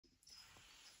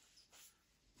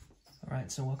Alright,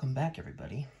 so welcome back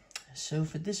everybody. So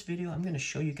for this video, I'm going to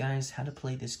show you guys how to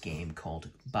play this game called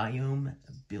Biome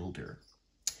Builder.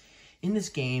 In this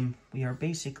game, we are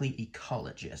basically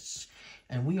ecologists,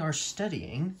 and we are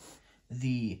studying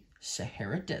the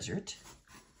Sahara Desert,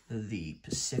 the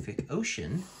Pacific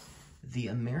Ocean, the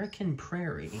American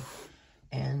Prairie,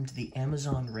 and the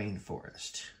Amazon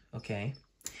Rainforest, okay?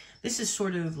 This is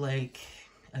sort of like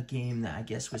a game that I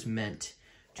guess was meant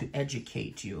to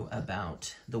educate you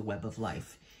about the web of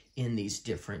life in these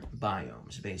different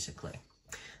biomes, basically.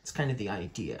 It's kind of the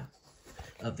idea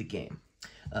of the game,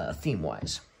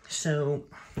 theme-wise. So,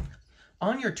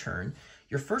 on your turn,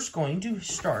 you're first going to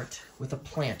start with a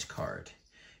plant card.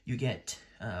 You get,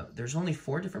 there's only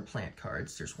 4 different plant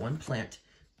cards. There's 1 plant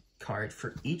card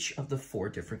for each of the 4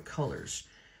 different colors.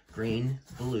 Green,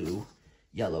 blue,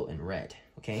 yellow, and red.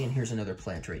 Okay, and here's another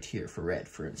plant right here for red,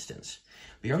 for instance.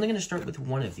 But you're only going to start with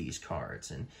 1 of these cards,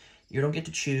 and you don't get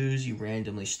to choose. You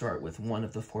randomly start with 1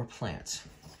 of the 4 plants.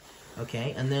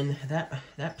 Okay, and then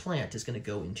that plant is going to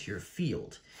go into your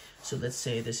field. So let's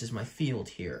say this is my field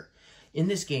here. In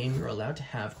this game, you're allowed to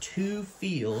have 2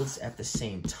 fields at the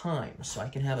same time. So I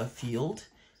can have a field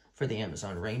for the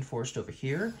Amazon rainforest over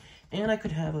here, and I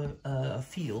could have a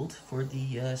field for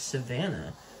the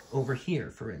savanna over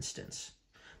here, for instance.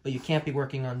 But you can't be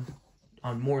working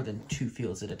on more than 2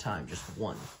 fields at a time, just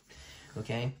 1,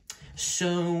 okay?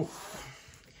 So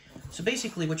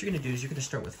basically what you're going to do is you're going to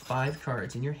start with 5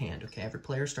 cards in your hand, okay? Every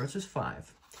player starts with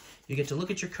 5. You get to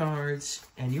look at your cards,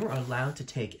 and you're allowed to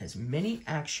take as many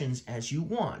actions as you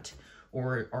want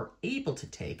or are able to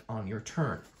take on your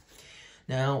turn.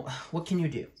 Now, what can you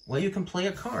do? Well, you can play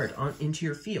a card into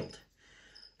your field.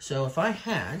 So if I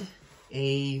had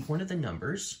one of the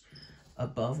numbers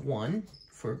above 1,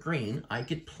 for green, I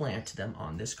could plant them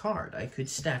on this card. I could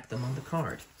stack them on the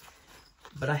card.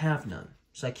 But I have none,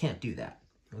 so I can't do that,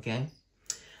 okay?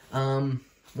 One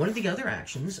of the other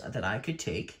actions that I could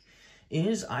take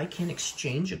is I can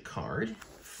exchange a card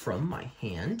from my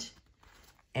hand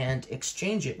and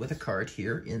exchange it with a card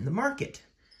here in the market,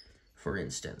 for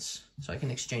instance. So I can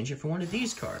exchange it for one of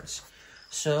these cards.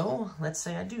 So let's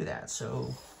say I do that.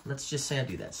 So let's just say I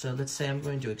do that. So let's say I'm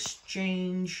going to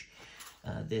exchange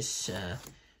this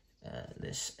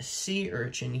sea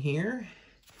urchin here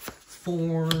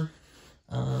for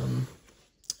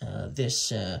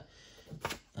this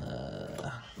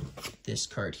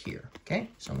card here, okay?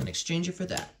 So I'm going to exchange it for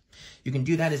that. You can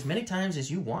do that as many times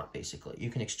as you want, basically. You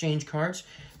can exchange cards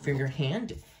from your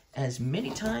hand as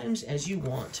many times as you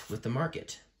want with the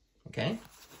market, okay?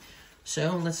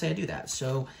 So let's say I do that.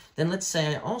 So then let's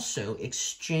say I also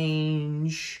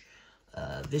exchange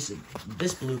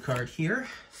this blue card here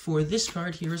for this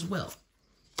card here as well.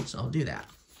 So I'll do that.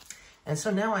 And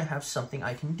so now I have something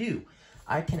I can do.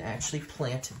 I can actually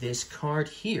plant this card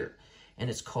here, and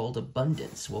it's called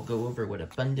abundance. We'll go over what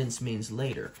abundance means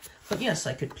later. But yes,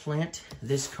 I could plant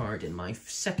this card in my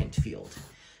second field.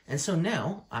 And so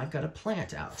now I've got a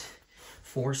plant out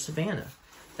for savanna.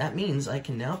 That means I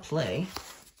can now play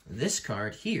this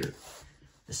card here,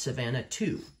 the Savanna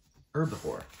 2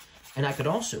 herbivore. And I could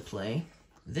also play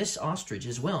this ostrich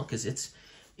as well, because it's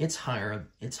higher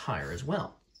as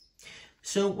well.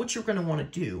 So what you're going to want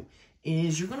to do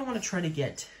is you're going to want to try to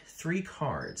get 3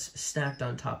 cards stacked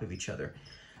on top of each other.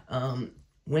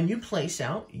 When you place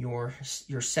out your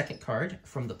second card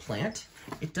from the plant,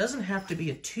 it doesn't have to be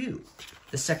a 2.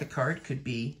 The second card could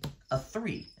be a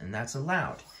 3, and that's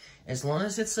allowed. As long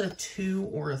as it's a 2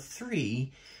 or a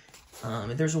 3,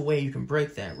 there's a way you can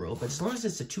break that rule, but as long as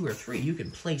it's a 2 or 3, you can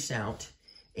place out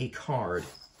a card,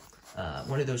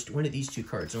 one of these 2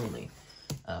 cards only,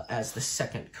 as the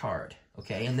second card,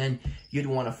 okay? And then you'd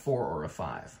want a 4 or a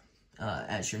 5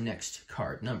 as your next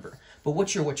card number. But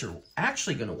what you're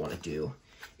actually going to want to do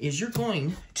is you're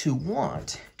going to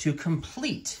want to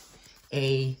complete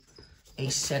a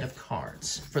set of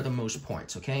cards for the most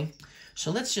points, okay?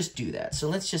 So let's just do that. So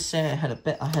let's just say I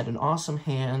had an awesome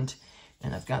hand,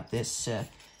 and I've got this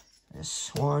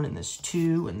 1 and this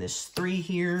 2 and this 3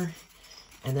 here.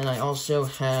 And then I also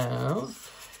have,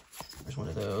 there's one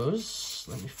of those.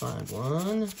 Let me find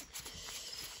one.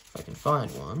 If I can find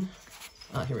one.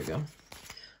 Here we go.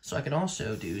 So I could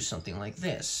also do something like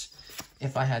this.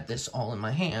 If I had this all in my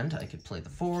hand, I could play the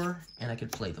 4 and I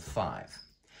could play the 5.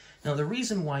 Now the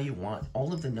reason why you want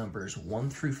all of the numbers 1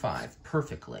 through 5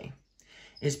 perfectly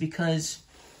is because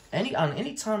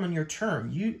any time on your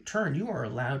turn, you are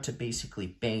allowed to basically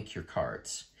bank your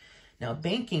cards. Now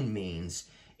banking means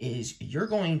is you're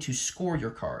going to score your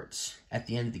cards at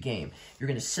the end of the game. You're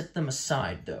going to set them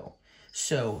aside though.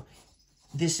 So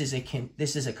this is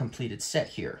a completed set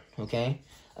here, okay?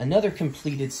 Another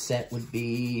completed set would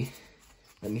be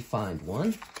Let me find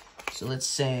one. So let's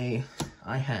say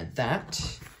I had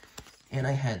that, and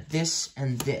I had this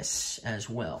and this as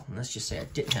well. And let's just say I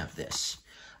didn't have this.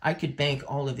 I could bank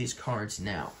all of these cards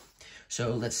now.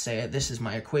 So let's say this is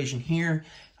my equation here.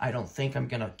 I don't think I'm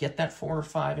gonna get that 4 or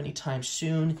 5 anytime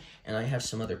soon, and I have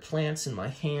some other plants in my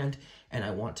hand, and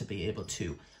I want to be able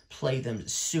to play them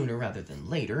sooner rather than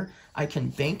later. I can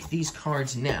bank these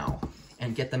cards now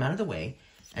and get them out of the way,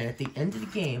 and at the end of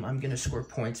the game, I'm gonna score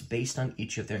points based on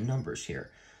each of their numbers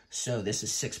here. So this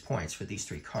is 6 points for these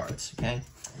 3 cards, okay?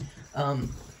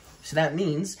 So that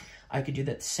means I could do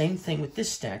that same thing with this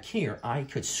stack here. I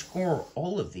could score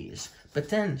all of these, but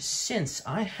then since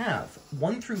I have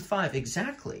 1 through 5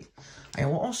 exactly, I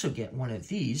will also get one of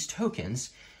these tokens,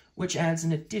 which adds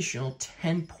an additional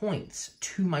 10 points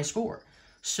to my score.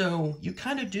 So you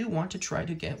kind of do want to try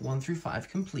to get 1 through 5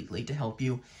 completely to help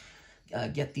you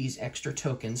get these extra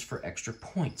tokens for extra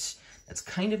points. That's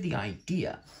kind of the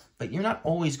idea, but you're not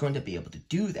always going to be able to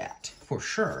do that for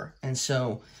sure. And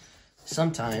so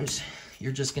sometimes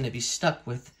you're just going to be stuck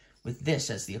with this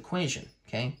as the equation,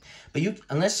 okay? But you,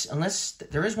 unless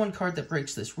there is one card that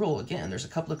breaks this rule, again, there's a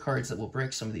couple of cards that will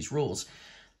break some of these rules,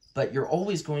 but you're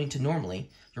always going to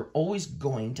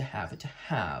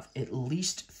have at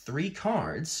least 3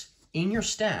 cards in your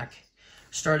stack,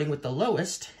 starting with the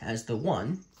lowest as the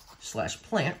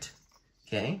 1/plant,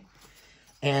 okay?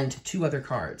 And 2 other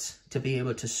cards to be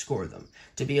able to score them,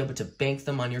 to be able to bank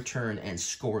them on your turn and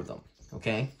score them,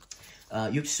 okay?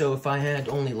 So if I had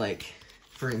only, like,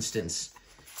 for instance,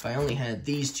 if I only had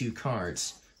these 2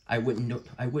 cards, I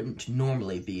wouldn't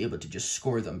normally be able to just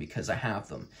score them because I have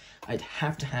them. I'd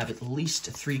have to have at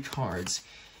least 3 cards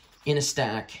in a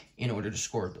stack in order to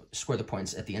score the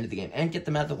points at the end of the game and get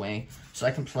them out of the way so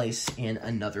I can place in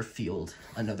another field,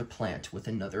 another plant with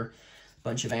another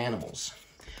bunch of animals.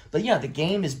 But yeah, the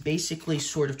game is basically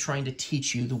sort of trying to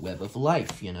teach you the web of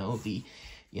life, you know,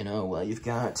 you've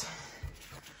got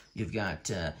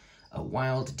a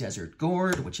wild desert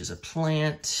gourd, which is a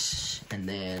plant, and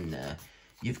then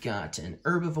you've got an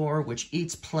herbivore, which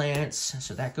eats plants,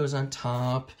 so that goes on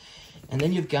top. And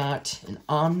then you've got an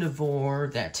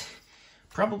omnivore that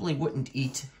probably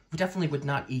definitely would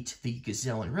not eat the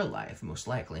gazelle in real life, most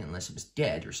likely, unless it was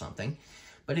dead or something.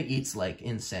 But it eats, like,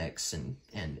 insects and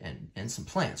some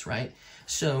plants, right?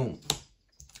 So,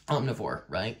 omnivore,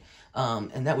 right?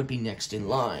 And that would be next in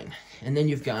line. And then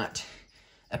you've got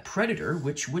a predator,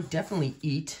 which would definitely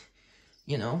eat,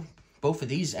 you know, both of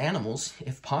these animals,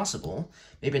 if possible.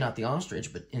 Maybe not the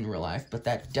ostrich, but in real life, but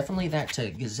definitely that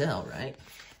gazelle, right?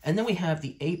 And then we have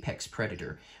the apex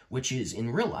predator, which is,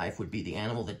 in real life, would be the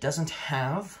animal that doesn't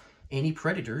have any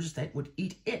predators that would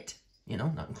eat it, you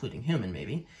know, not including human,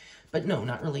 maybe. But no,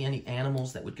 not really any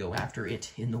animals that would go after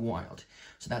it in the wild.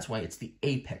 So that's why it's the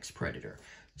apex predator.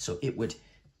 So it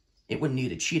wouldn't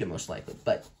eat a cheetah, most likely,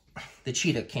 but the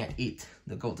cheetah can't eat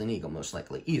the golden eagle, most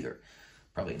likely, either.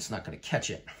 Probably it's not going to catch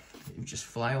it. It would just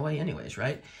fly away anyways,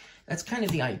 right? That's kind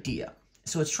of the idea.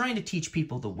 So it's trying to teach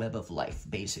people the web of life,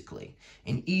 basically,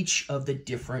 in each of the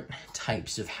different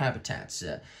types of habitats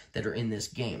that are in this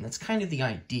game. That's kind of the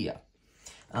idea.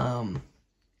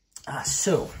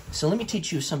 So let me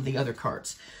teach you some of the other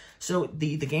cards. So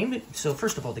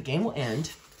first of all, the game will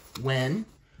end when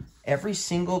every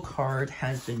single card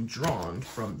has been drawn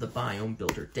from the Biome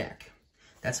Builder deck.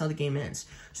 That's how the game ends.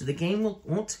 So the game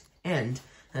won't end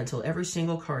until every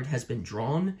single card has been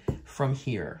drawn from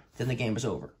here. Then the game is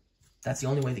over. That's the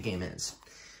only way the game ends.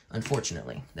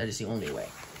 Unfortunately, that is the only way.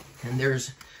 And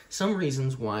there's some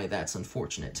reasons why that's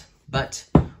unfortunate, but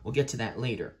we'll get to that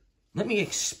later. Let me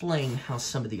explain how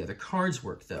some of the other cards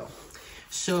work, though.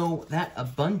 So that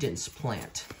abundance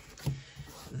plant,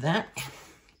 that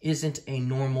isn't a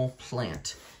normal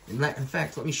plant. In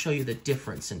fact, let me show you the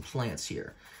difference in plants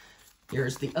here.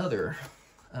 Here's the other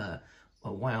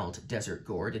a wild desert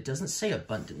gourd. It doesn't say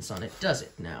abundance on it, does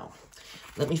it now?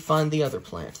 Let me find the other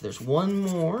plant. There's one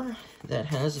more that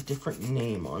has a different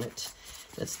name on it.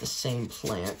 That's the same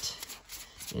plant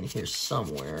in here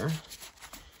somewhere.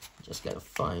 Just got to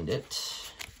find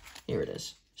it. Here it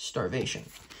is. Starvation.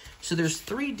 So there's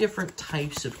 3 different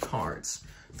types of cards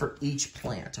for each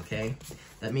plant, okay?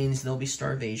 That means there'll be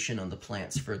starvation on the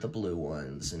plants for the blue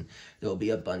ones, and there'll be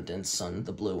abundance on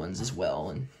the blue ones as well,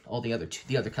 and all the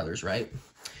other colors, right?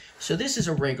 So this is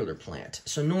a regular plant.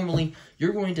 So normally,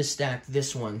 you're going to stack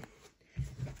this one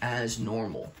as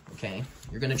normal, okay?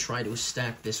 You're going to try to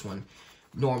stack this one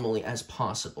normally as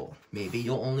possible. Maybe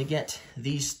you'll only get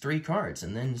these 3 cards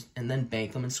and then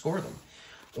bank them and score them.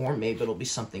 Or maybe it'll be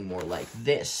something more like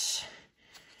this.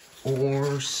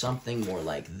 Or something more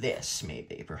like this,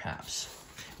 maybe, perhaps.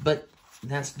 But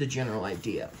that's the general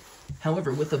idea.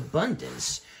 However, with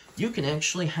abundance, you can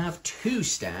actually have 2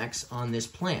 stacks on this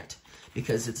plant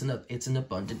because it's an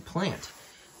abundant plant.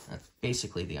 That's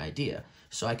basically the idea.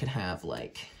 So I could have,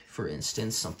 like, for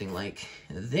instance, something like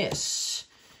this,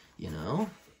 you know?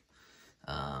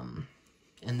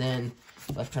 And then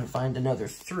I'm trying to find another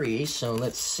 3, so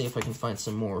let's see if I can find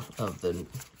some more of the,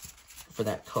 for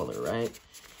that color, right?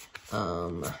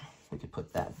 We could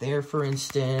put that there, for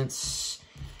instance.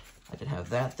 I could have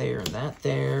that there and that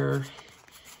there.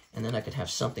 And then I could have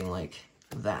something like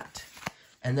that.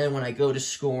 And then when I go to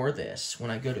score this, when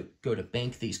I go to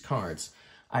bank these cards,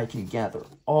 I can gather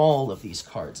all of these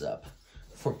cards up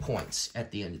for points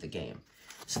at the end of the game.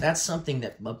 So that's something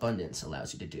that abundance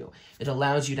allows you to do. It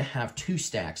allows you to have 2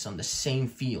 stacks on the same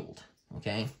field,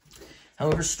 okay?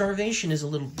 However, starvation is a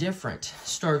little different.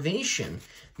 Starvation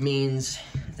means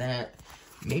that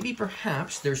maybe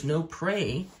perhaps there's no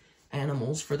prey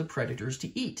animals for the predators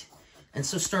to eat. And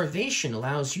so starvation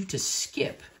allows you to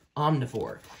skip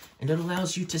omnivore, and it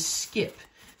allows you to skip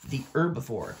the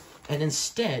herbivore. And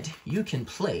instead, you can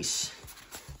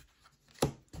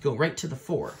go right to the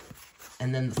 4,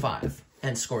 and then the 5,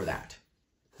 and score that.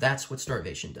 That's what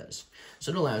starvation does.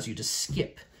 So it allows you to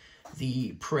skip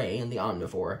the prey and the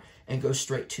omnivore, and go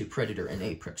straight to predator and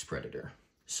apex predator.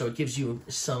 So it gives you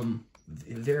some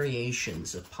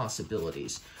variations of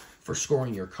possibilities for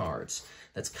scoring your cards.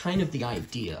 That's kind of the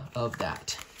idea of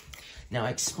that. Now, I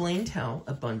explained how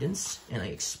abundance and I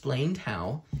explained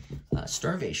how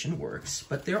starvation works,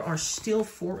 but there are still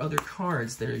 4 other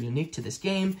cards that are unique to this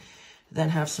game that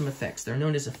have some effects. They're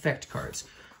known as effect cards.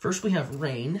 First, we have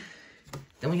rain,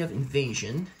 then we have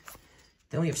invasion,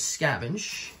 then we have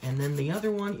scavenge, and then the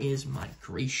other one is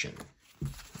migration.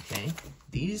 Okay,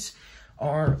 these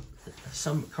are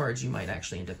some cards you might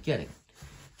actually end up getting.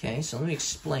 Okay, so let me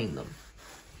explain them.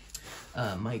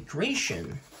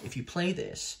 Migration, if you play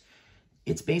this,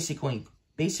 it's basically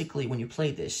when you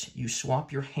play this, you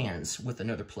swap your hands with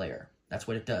another player. That's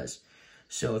what it does.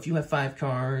 So if you have 5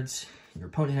 cards, your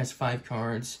opponent has 5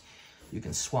 cards, you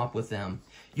can swap with them.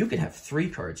 You could have 3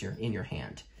 cards in your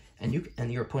hand, and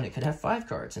your opponent could have 5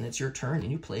 cards, and it's your turn,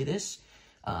 and you play this.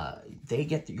 They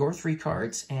get your 3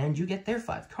 cards, and you get their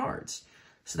 5 cards.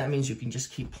 So that means you can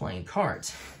just keep playing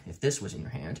cards, if this was in your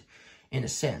hand, in a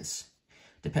sense,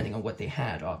 depending on what they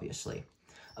had, obviously.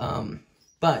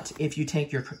 But if you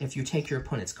take your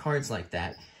opponent's cards like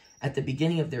that, at the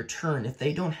beginning of their turn, if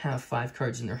they don't have 5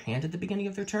 cards in their hand at the beginning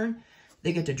of their turn,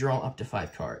 they get to draw up to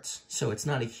 5 cards. So it's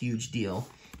not a huge deal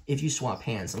if you swap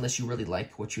hands, unless you really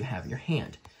like what you have in your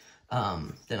hand.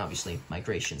 Then obviously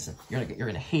migrations, you're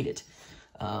gonna hate it.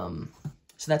 So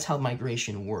that's how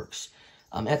migration works.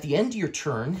 At the end of your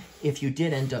turn, if you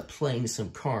did end up playing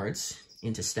some cards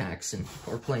into stacks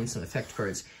or playing some effect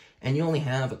cards, and you only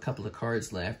have a couple of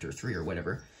cards left, or 3 or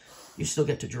whatever, you still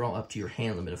get to draw up to your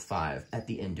hand limit of 5 at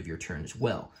the end of your turn as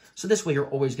well. So this way, you're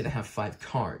always going to have 5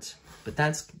 cards. But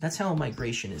that's how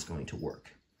migration is going to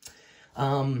work.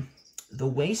 The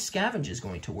way scavenge is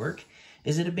going to work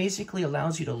is that it basically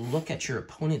allows you to look at your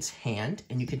opponent's hand,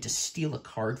 and you get to steal a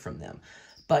card from them.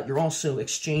 But you're also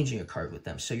exchanging a card with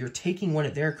them. So you're taking one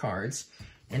of their cards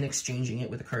and exchanging it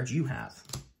with the cards you have.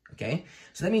 Okay?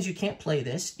 So that means you can't play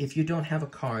this if you don't have a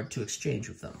card to exchange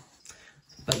with them.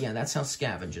 But yeah, that's how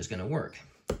scavenge is going to work.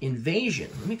 Invasion.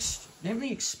 Let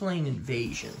me explain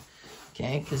invasion.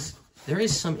 Okay? Because there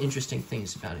is some interesting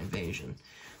things about invasion.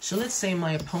 So let's say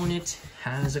my opponent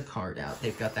has a card out.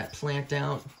 They've got that plant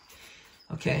out.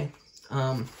 Okay?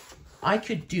 I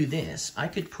could do this. I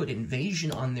could put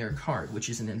invasion on their card, which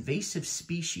is an invasive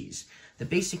species that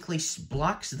basically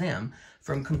blocks them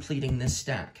from completing this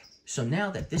stack. So now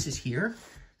that this is here,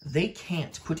 they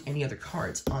can't put any other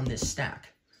cards on this stack.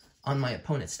 On my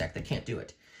opponent's stack, they can't do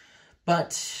it.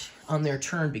 But on their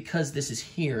turn, because this is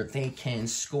here, they can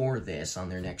score this on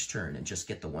their next turn and just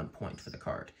get the 1 point for the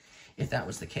card, if that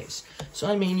was the case. So,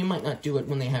 I mean, you might not do it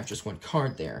when they have just 1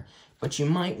 card there, but you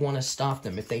might want to stop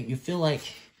them if you feel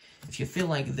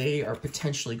like they are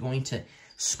potentially going to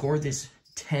score this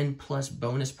 10 plus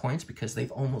bonus points because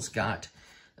they've almost got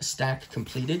a stack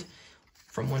completed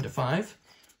from 1 to 5.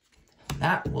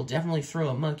 That will definitely throw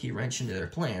a monkey wrench into their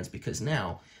plans, because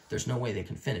now there's no way they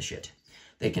can finish it.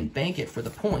 They can bank it for the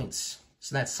points,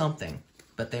 so that's something,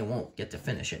 but they won't get to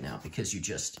finish it now because you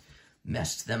just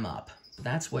messed them up.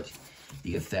 That's what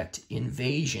the effect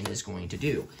invasion is going to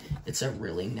do. It's a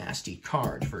really nasty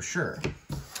card for sure.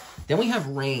 Then we have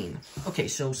rain. Okay,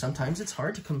 so sometimes it's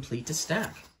hard to complete a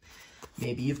stack.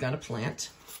 Maybe you've got a plant.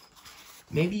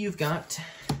 Maybe you've got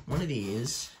one of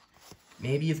these.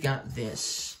 Maybe you've got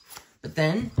this. But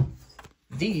then,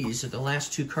 these are the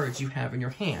last 2 cards you have in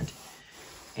your hand.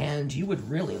 and you would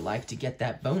really like to get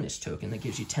that bonus token that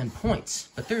gives you 10 points.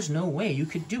 But there's no way you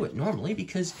could do it normally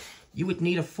because you would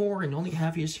need a 4 and only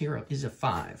have yours here is a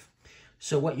 5.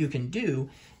 So what you can do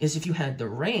is if you had the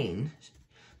rain,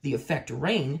 the effect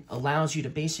rain allows you to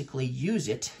basically use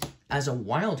it as a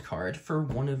wild card for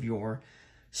one of your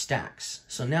stacks.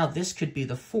 So now this could be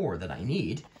the 4 that I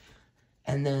need,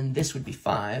 and then this would be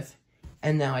 5,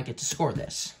 and now I get to score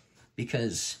this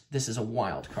because this is a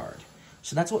wild card.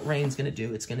 So that's what rain's going to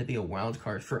do. It's going to be a wild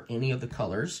card for any of the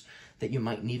colors that you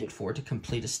might need it for to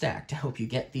complete a stack. To help you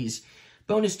get these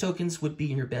bonus tokens would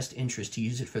be in your best interest to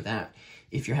use it for that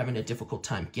if you're having a difficult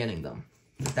time getting them.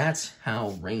 That's how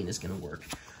rain is going to work.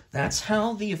 That's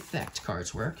how the effect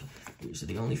cards work. These are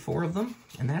the only 4 of them,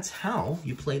 and that's how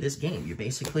you play this game. You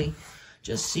basically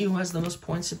just see who has the most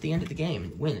points at the end of the game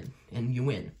and win, and you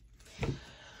win.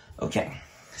 Okay,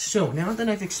 so now that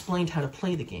I've explained how to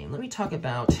play the game, let me talk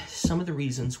about some of the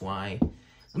reasons why.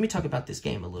 Let me talk about this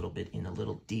game a little bit in a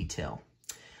little detail.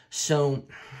 So,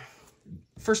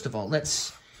 first of all,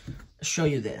 let's show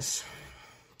you this.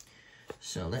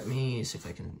 So let me see if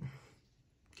I can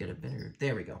get a better,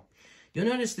 there we go. You'll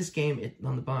notice this game,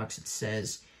 on the box, it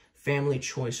says Family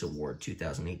Choice Award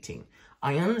 2018.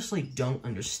 I honestly don't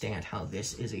understand how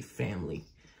this is a family.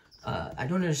 I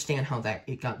don't understand how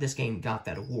this game got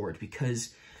that award,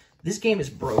 because this game is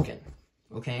broken,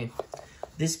 okay?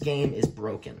 This game is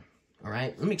broken, all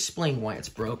right? Let me explain why it's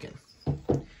broken.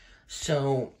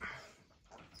 So,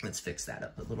 let's fix that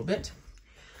up a little bit.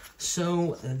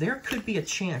 So, there could be a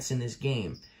chance in this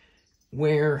game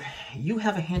where you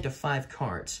have a hand of 5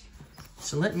 cards.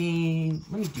 So let me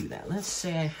do that. Let's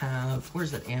say I have,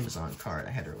 where's that Amazon card I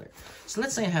had earlier? So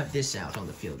let's say I have this out on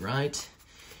the field, right?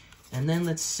 And then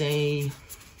let's say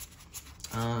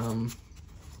I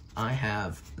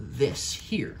have this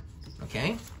here,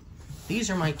 okay?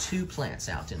 These are my 2 plants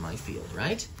out in my field,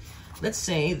 right? Let's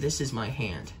say this is my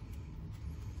hand.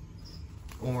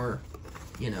 Or,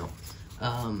 you know,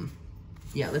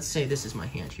 yeah, let's say this is my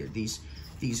hand here. These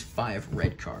 5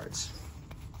 red cards,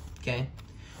 okay?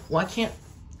 Well,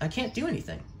 I can't do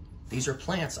anything. These are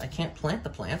plants. I can't plant the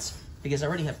plants because I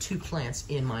already have 2 plants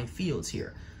in my fields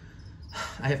here.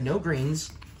 I have no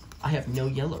greens. I have no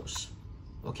yellows,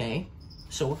 okay?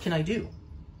 So what can I do?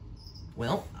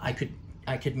 Well, I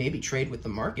could maybe trade with the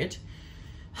market,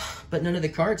 but none of the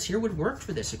cards here would work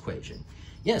for this equation.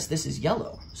 Yes, this is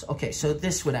yellow. So, okay, so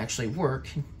this would actually work.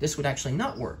 This would actually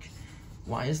not work.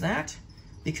 Why is that?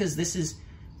 Because this is,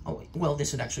 oh, well,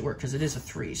 this would actually work because it is a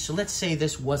 3. So let's say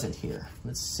this wasn't here.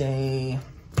 Let's say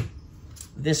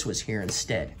this was here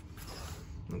instead,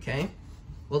 okay?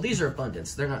 Well, these are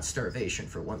abundance. They're not starvation,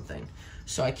 for one thing.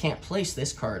 So I can't place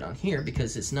this card on here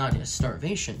because it's not a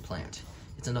starvation plant.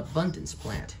 It's an abundance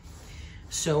plant.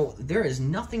 So there is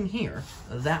nothing here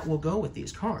that will go with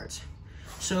these cards.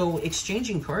 So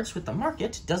exchanging cards with the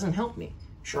market doesn't help me.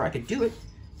 Sure, I could do it,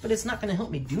 but it's not going to help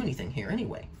me do anything here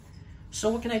anyway. So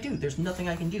what can I do? There's nothing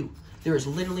I can do. There is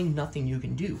literally nothing you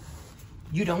can do.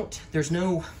 There's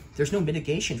no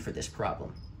mitigation for this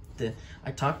problem. I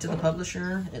talked to the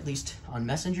publisher, at least on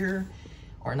Messenger,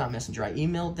 or not Messenger, I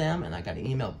emailed them, and I got an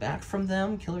email back from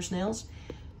them, Killer Snails,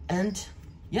 and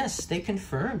yes, they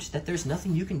confirmed that there's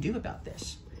nothing you can do about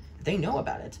this. They know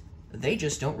about it. They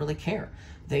just don't really care.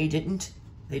 They didn't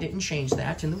change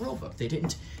that in the rulebook. They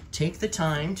didn't take the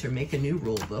time to make a new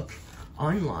rulebook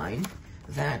online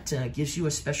that gives you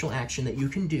a special action that you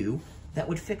can do that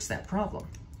would fix that problem.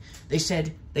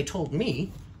 They told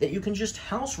me that you can just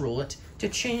house rule it to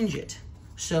change it.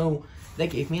 So they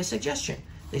gave me a suggestion.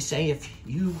 They say if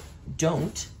you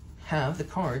don't have the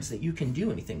cards that you can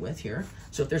do anything with here,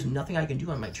 so if there's nothing I can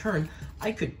do on my turn,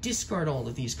 I could discard all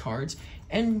of these cards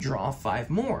and draw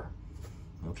 5 more,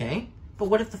 okay? But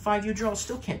what if the 5 you draw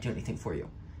still can't do anything for you?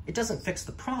 It doesn't fix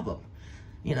the problem,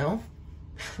 you know?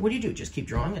 What do? Just keep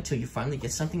drawing until you finally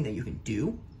get something that you can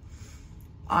do?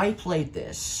 I played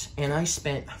this, and I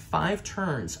spent 5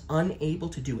 turns unable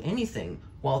to do anything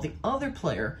while the other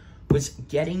player was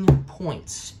getting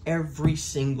points every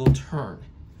single turn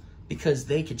because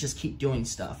they could just keep doing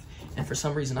stuff, and for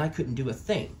some reason I couldn't do a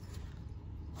thing.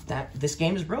 This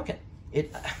game is broken.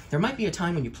 There might be a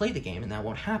time when you play the game and that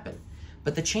won't happen,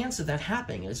 but the chance of that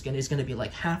happening is going to be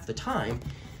like half the time,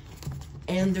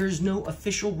 and there's no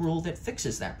official rule that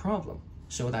fixes that problem.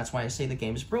 So that's why I say the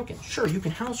game is broken. Sure, you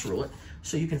can house rule it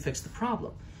so you can fix the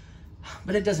problem,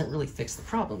 but it doesn't really fix the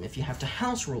problem if you have to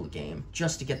house rule a game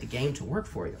just to get the game to work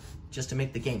for you, just to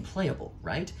make the game playable,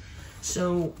 right?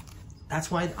 So that's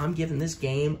why I'm giving this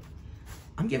game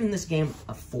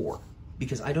a 4,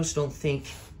 because I just don't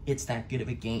think it's that good of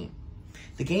a game.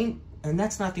 The game, and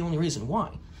that's not the only reason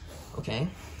why, okay?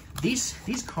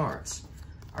 These cards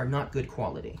are not good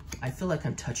quality. I feel like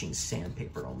I'm touching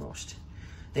sandpaper almost.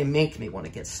 They make me want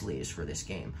to get sleeves for this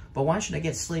game. But why should I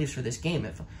get sleeves for this game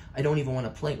if I don't even want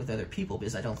to play it with other people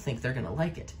because I don't think they're going to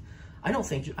like it? I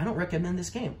don't recommend this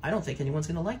game. I don't think anyone's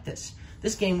going to like this.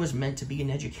 This game was meant to be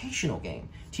an educational game.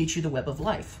 Teach you the web of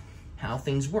life, how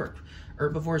things work.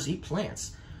 Herbivores eat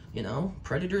plants. You know,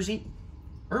 predators eat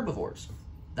herbivores.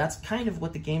 That's kind of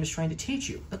what the game is trying to teach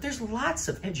you. But there's lots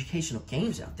of educational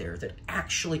games out there that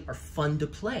actually are fun to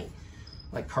play,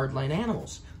 like Cardline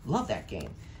Animals. Love that game.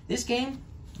 This game,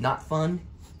 not fun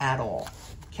at all.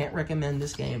 Can't recommend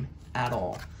this game at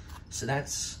all. So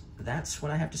that's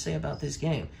what I have to say about this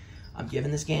game. I'm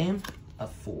giving this game a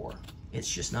 4. It's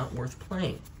just not worth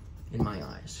playing in my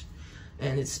eyes.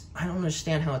 And I don't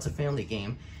understand how it's a family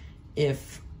game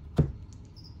if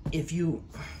you,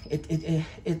 I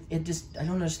don't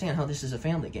understand how this is a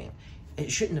family game.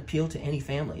 It shouldn't appeal to any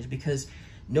families because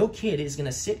no kid is going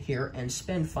to sit here and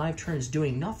spend 5 turns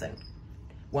doing nothing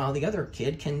while the other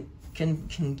kid can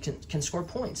score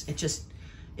points. It's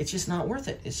just not worth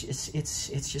it. It's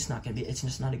just not going to be, it's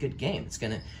just not a good game. It's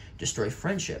going to destroy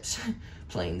friendships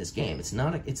playing this game. It's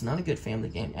not a good family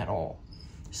game at all.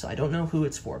 So I don't know who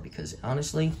it's for because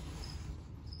honestly,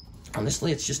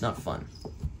 it's just not fun.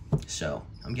 So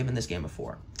I'm giving this game a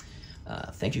 4.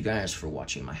 Thank you guys for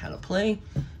watching my how to play,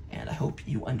 and I hope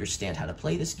you understand how to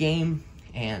play this game.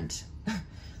 And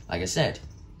like I said,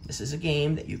 this is a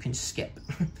game that you can skip.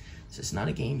 This is not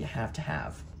a game you have to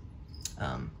have.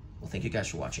 Well, thank you guys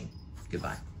for watching.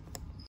 Goodbye.